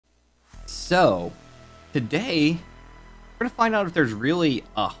So today we're gonna find out if there's really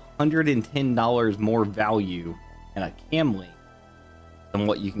 $110 more value in a Camlink than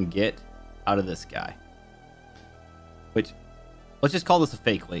what you can get out of this guy. Which, let's just call this a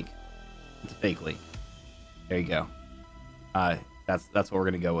fake link. It's a fake link. There you go. That's what we're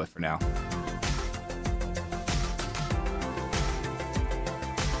gonna go with for now.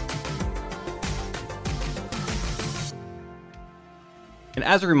 And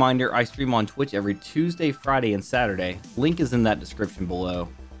as a reminder, I stream on Twitch every Tuesday, Friday, and Saturday. Link is in that description below.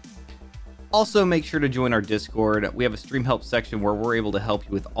 Also, make sure to join our Discord. We have a stream help section where we're able to help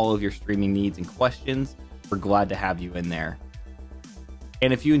you with all of your streaming needs and questions. We're glad to have you in there.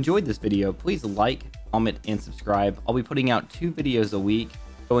 And if you enjoyed this video, please like, comment, and subscribe. I'll be putting out 2 videos a week,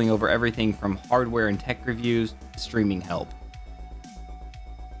 going over everything from hardware and tech reviews to streaming help.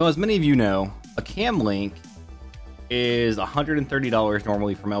 Well, as many of you know, a Camlink is $130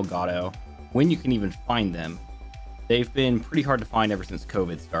 normally from Elgato, when you can even find them. They've been pretty hard to find ever since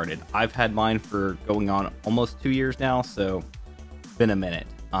COVID started. I've had mine for going on almost 2 years now, so it's been a minute.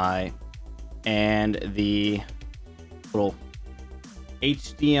 And the little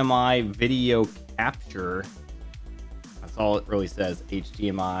HDMI video capture, that's all it really says,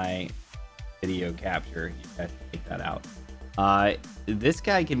 HDMI video capture. You guys take that out. This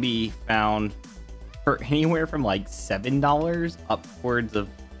guy can be found for anywhere from like $7 upwards of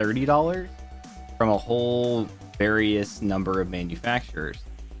 $30 from a whole various number of manufacturers.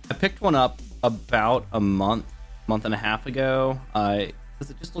 I picked one up about a month and a half ago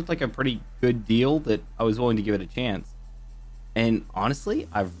because it just looked like a pretty good deal that I was willing to give it a chance. And honestly,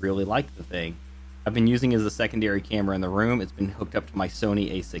 I've really liked the thing. I've been using it as a secondary camera in the room. It's been hooked up to my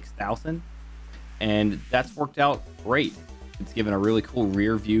Sony a6000, and that's worked out great. It's given a really cool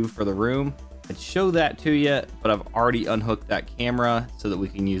rear view for the room. I'd show that to you, but I've already unhooked that camera so that we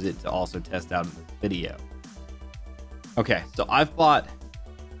can use it to also test out video. Okay, so I've bought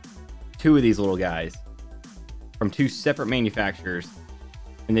 2 of these little guys from 2 separate manufacturers,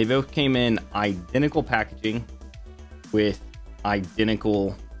 and they both came in identical packaging with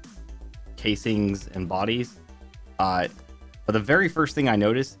identical casings and bodies. But the very first thing I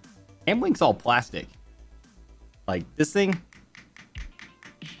noticed, Camlink's all plastic. Like this thing,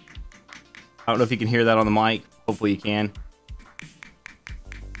 I don't know if you can hear that on the mic. Hopefully you can.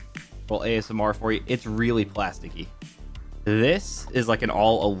 Well, ASMR for you. It's really plasticky. This is like an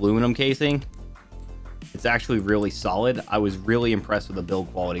all aluminum casing. It's actually really solid. I was really impressed with the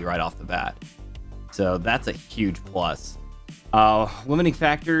build quality right off the bat. So that's a huge plus. Limiting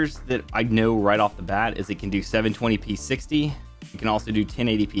factors that I know right off the bat is it can do 720p 60. You can also do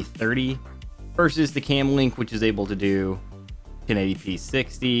 1080p 30 versus the Camlink, which is able to do 1080p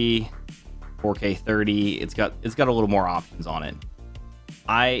 60, 4K 30. It's got a little more options on it.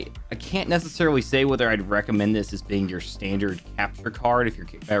 I can't necessarily say whether I'd recommend this as being your standard capture card if you're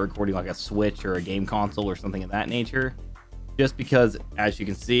recording like a Switch or a game console or something of that nature, just because, as you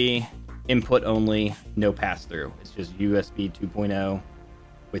can see, input only, no pass-through. It's just USB 2.0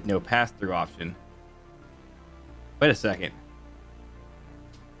 with no pass-through option. Wait a second.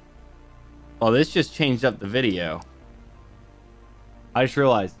 Well, this just changed up the video. I just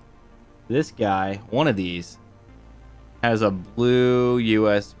realized this guy, one of these, has a blue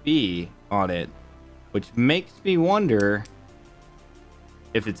USB on it, which makes me wonder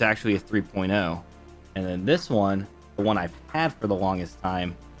if it's actually a 3.0. And then this one, the one I've had for the longest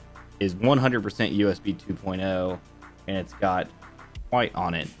time, is 100% USB 2.0, and it's got white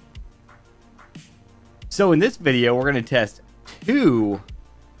on it. So in this video, we're going to test 2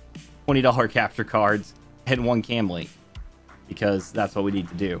 $20 capture cards and 1 Camlink, because that's what we need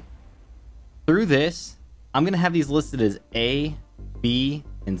to do. Through this, I'm going to have these listed as A, B,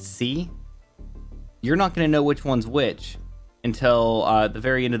 and C. You're not going to know which one's which until the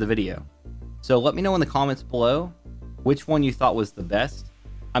very end of the video. So let me know in the comments below which one you thought was the best.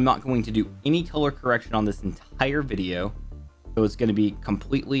 I'm not going to do any color correction on this entire video, so it's going to be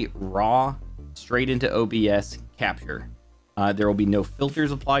completely raw, straight into OBS capture. There will be no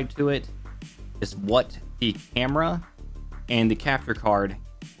filters applied to it, just what the camera and the capture card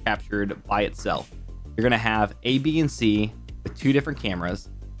captured by itself. You're going to have A, B, and C with 2 different cameras.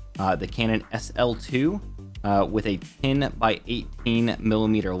 The Canon SL2 with a 10 by 18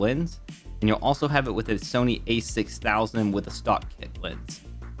 millimeter lens, and you'll also have it with a Sony a6000 with a stock kit lens.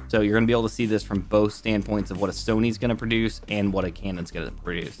 So you're going to be able to see this from both standpoints of what a Sony's going to produce and what a Canon's going to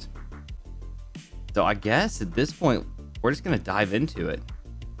produce. So I guess at this point, we're just going to dive into it.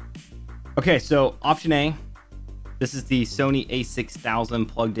 Okay, so option A, this is the Sony a6000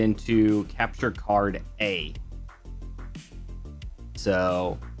 plugged into capture card A.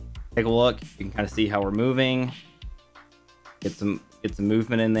 So take a look. You can kind of see how we're moving. Get some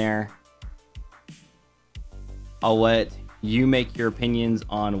movement in there. I'll let you make your opinions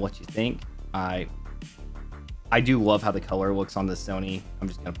on what you think. I do love how the color looks on this Sony. I'm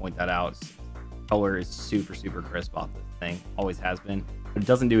just gonna point that out. Color is super crisp off this thing. Always has been. But it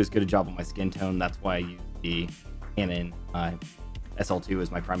doesn't do as good a job on my skin tone. That's why I use the Canon SL2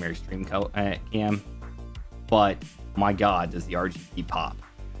 as my primary stream cam. But my God, does the RGB pop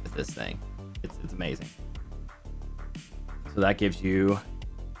with this thing? It's amazing. So that gives you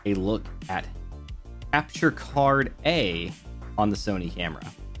a look at capture card A on the Sony camera.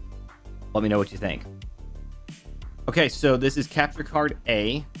 Let me know what you think. Okay, so this is capture card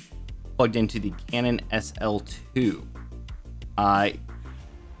A plugged into the Canon SL2.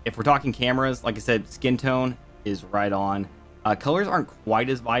 If we're talking cameras, like I said, skin tone is right on. Colors aren't quite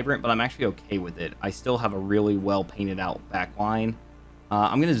as vibrant, but I'm actually okay with it. I still have a really well painted out back line.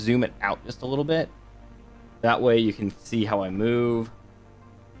 I'm going to zoom it out just a little bit. That way you can see how I move.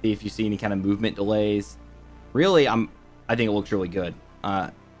 See if you see any kind of movement delays. Really, I think it looks really good.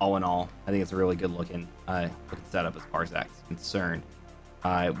 All in all, I think it's a really good looking setup as far as that's concerned.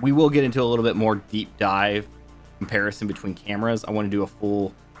 We will get into a little bit more deep dive comparison between cameras. I want to do a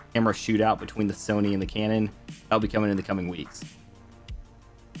full camera shootout between the Sony and the Canon. That'll be coming in the coming weeks.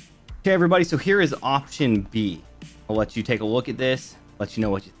 Okay, everybody, so here is option B. I'll let you take a look at this, let you know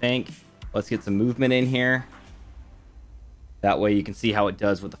what you think. Let's get some movement in here. That way you can see how it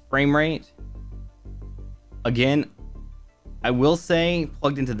does with the frame rate. Again, I will say,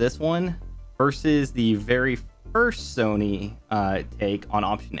 plugged into this one versus the very first Sony take on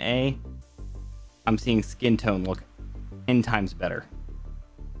option A, I'm seeing skin tone look 10 times better.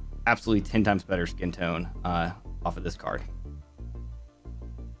 Absolutely 10 times better skin tone off of this card.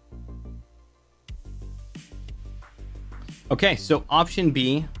 Okay, so option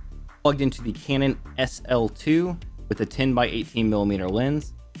B, plugged into the Canon SL2 with a 10x18mm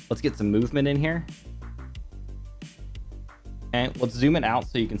lens. Let's get some movement in here. And let's zoom it out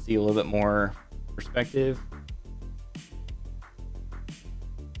so you can see a little bit more perspective.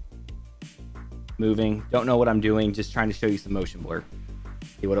 Moving. Don't know what I'm doing, just trying to show you some motion blur.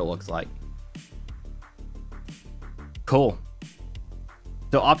 See what it looks like. Cool.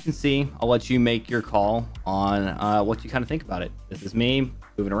 So option C, I'll let you make your call on what you kind of think about it. This is me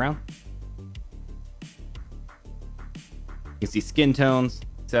moving around. You can see skin tones,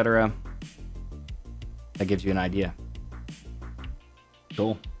 etc. That gives you an idea.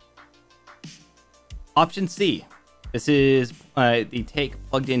 Cool. Option C. This is the take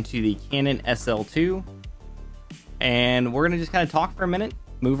plugged into the Canon SL2. And we're going to just kind of talk for a minute,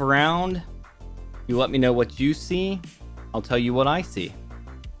 move around. You let me know what you see. I'll tell you what I see.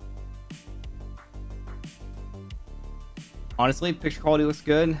 Honestly, picture quality looks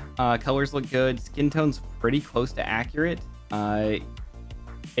good. Colors look good. Skin tone's pretty close to accurate. It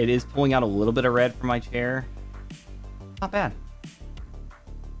is pulling out a little bit of red from my chair. Not bad.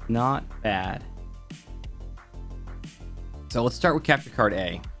 Not bad. So let's start with capture card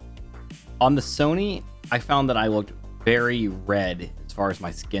A. On the Sony, I found that I looked very red as far as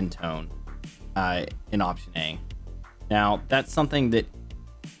my skin tone in option A. Now, that's something that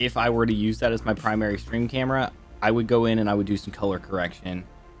if I were to use that as my primary stream camera, I would go in and I would do some color correction.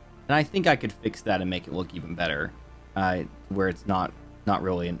 And I think I could fix that and make it look even better, where it's not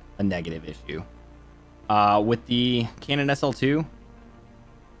really a negative issue. With the Canon SL2,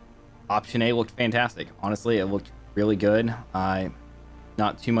 option A looked fantastic. Honestly, it looked really good.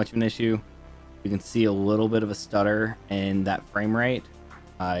 Not too much of an issue. You can see a little bit of a stutter in that frame rate.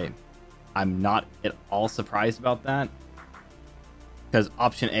 I'm not at all surprised about that, because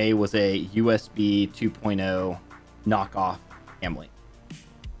option A was a USB 2.0 knockoff Camlink.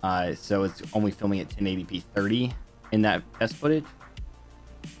 So it's only filming at 1080p 30 in that test footage.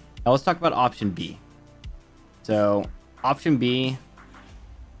 Now let's talk about option B. So option B,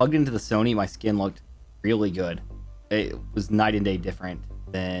 plugged into the Sony, my skin looked really good. It was night and day different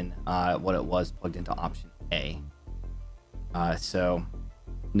than what it was plugged into option A. So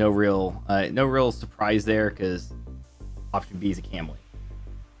no real surprise there, because option B is a Camlink.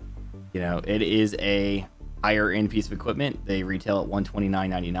 You know, it is a higher end piece of equipment. They retail at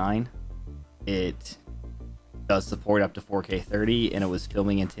 $129.99. It does support up to 4K 30, and it was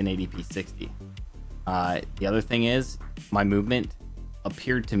filming in 1080p 60. The other thing is, my movement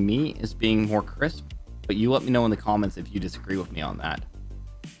appeared to me as being more crisp, but you let me know in the comments if you disagree with me on that.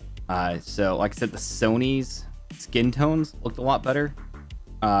 So like I said, the Sony's skin tones looked a lot better.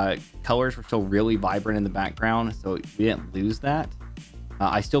 Colors were still really vibrant in the background, so we didn't lose that.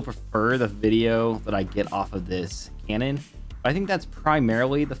 I still prefer the video that I get off of this Canon I think that's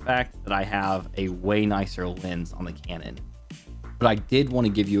primarily the fact that I have a way nicer lens on the Canon. But I did want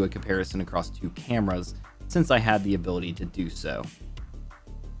to give you a comparison across two cameras since I had the ability to do so.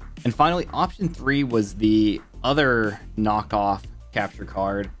 And finally, option 3 was the other knockoff capture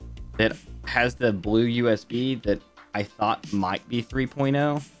card that has the blue USB that I thought might be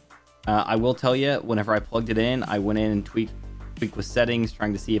 3.0. I will tell you, whenever I plugged it in, I went in and tweaked with settings,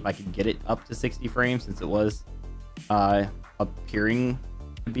 trying to see if I could get it up to 60 frames since it was appearing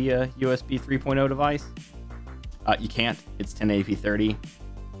to be a USB 3.0 device. You can't. It's 1080p 30.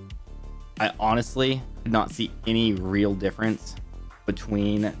 I honestly could not see any real difference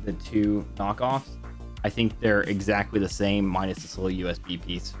between the two knockoffs. I think they're exactly the same, minus this little USB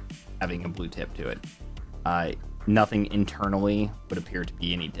piece having a blue tip to it. Nothing internally would appear to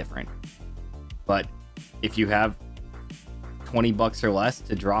be any different. But if you have 20 bucks or less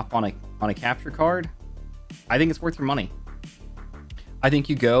to drop on a capture card, I think it's worth your money. I think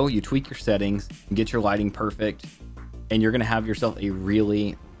you tweak your settings, and get your lighting perfect, and you're going to have yourself a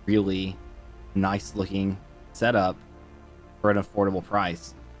really, really nice looking setup for an affordable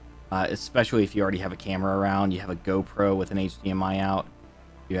price. Especially if you already have a camera around, you have a GoPro with an HDMI out,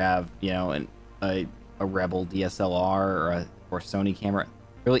 you have, you know, a Rebel DSLR or a Sony camera,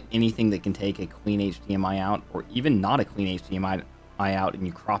 really anything that can take a clean HDMI out, or even not a clean HDMI out, and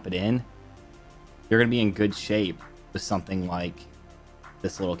you crop it in, you're going to be in good shape with something like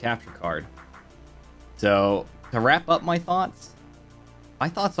this little capture card. So to wrap up my thoughts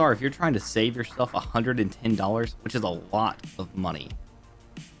are, if you're trying to save yourself $110, which is a lot of money,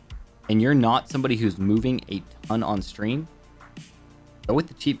 and you're not somebody who's moving a ton on stream, go with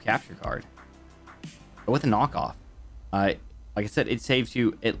the cheap capture card. Go with a knockoff. Like I said, it saves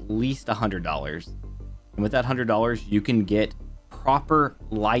you at least $100. And with that $100, you can get proper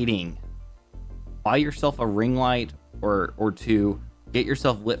lighting. Buy yourself a ring light or two. Get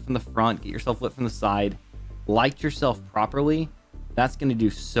yourself lit from the front. Get yourself lit from the side. Light yourself properly. That's going to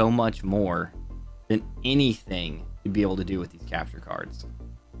do so much more than anything you'd be able to do with these capture cards.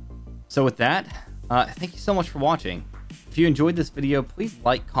 So with that, thank you so much for watching. If you enjoyed this video, please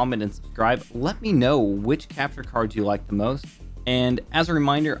like, comment, and subscribe. Let me know which capture cards you like the most. And as a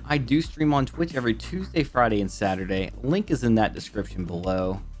reminder, I do stream on Twitch every Tuesday, Friday, and Saturday. Link is in that description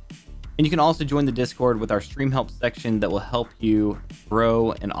below. And you can also join the Discord with our stream help section that will help you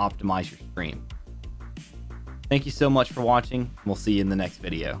grow and optimize your stream. Thank you so much for watching, and we'll see you in the next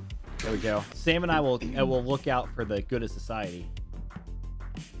video. There we go. Sam and I will look out for the good of society.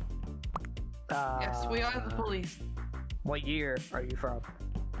 Yes, we are the police. What year are you from?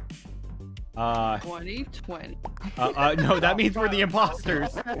 2020. No, that means we're the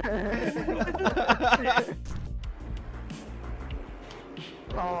imposters.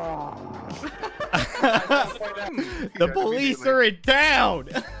 The police are in town.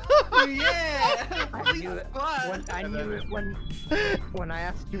 Yeah. I knew it when I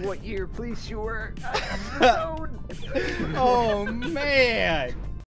asked you what year police you were. Oh man.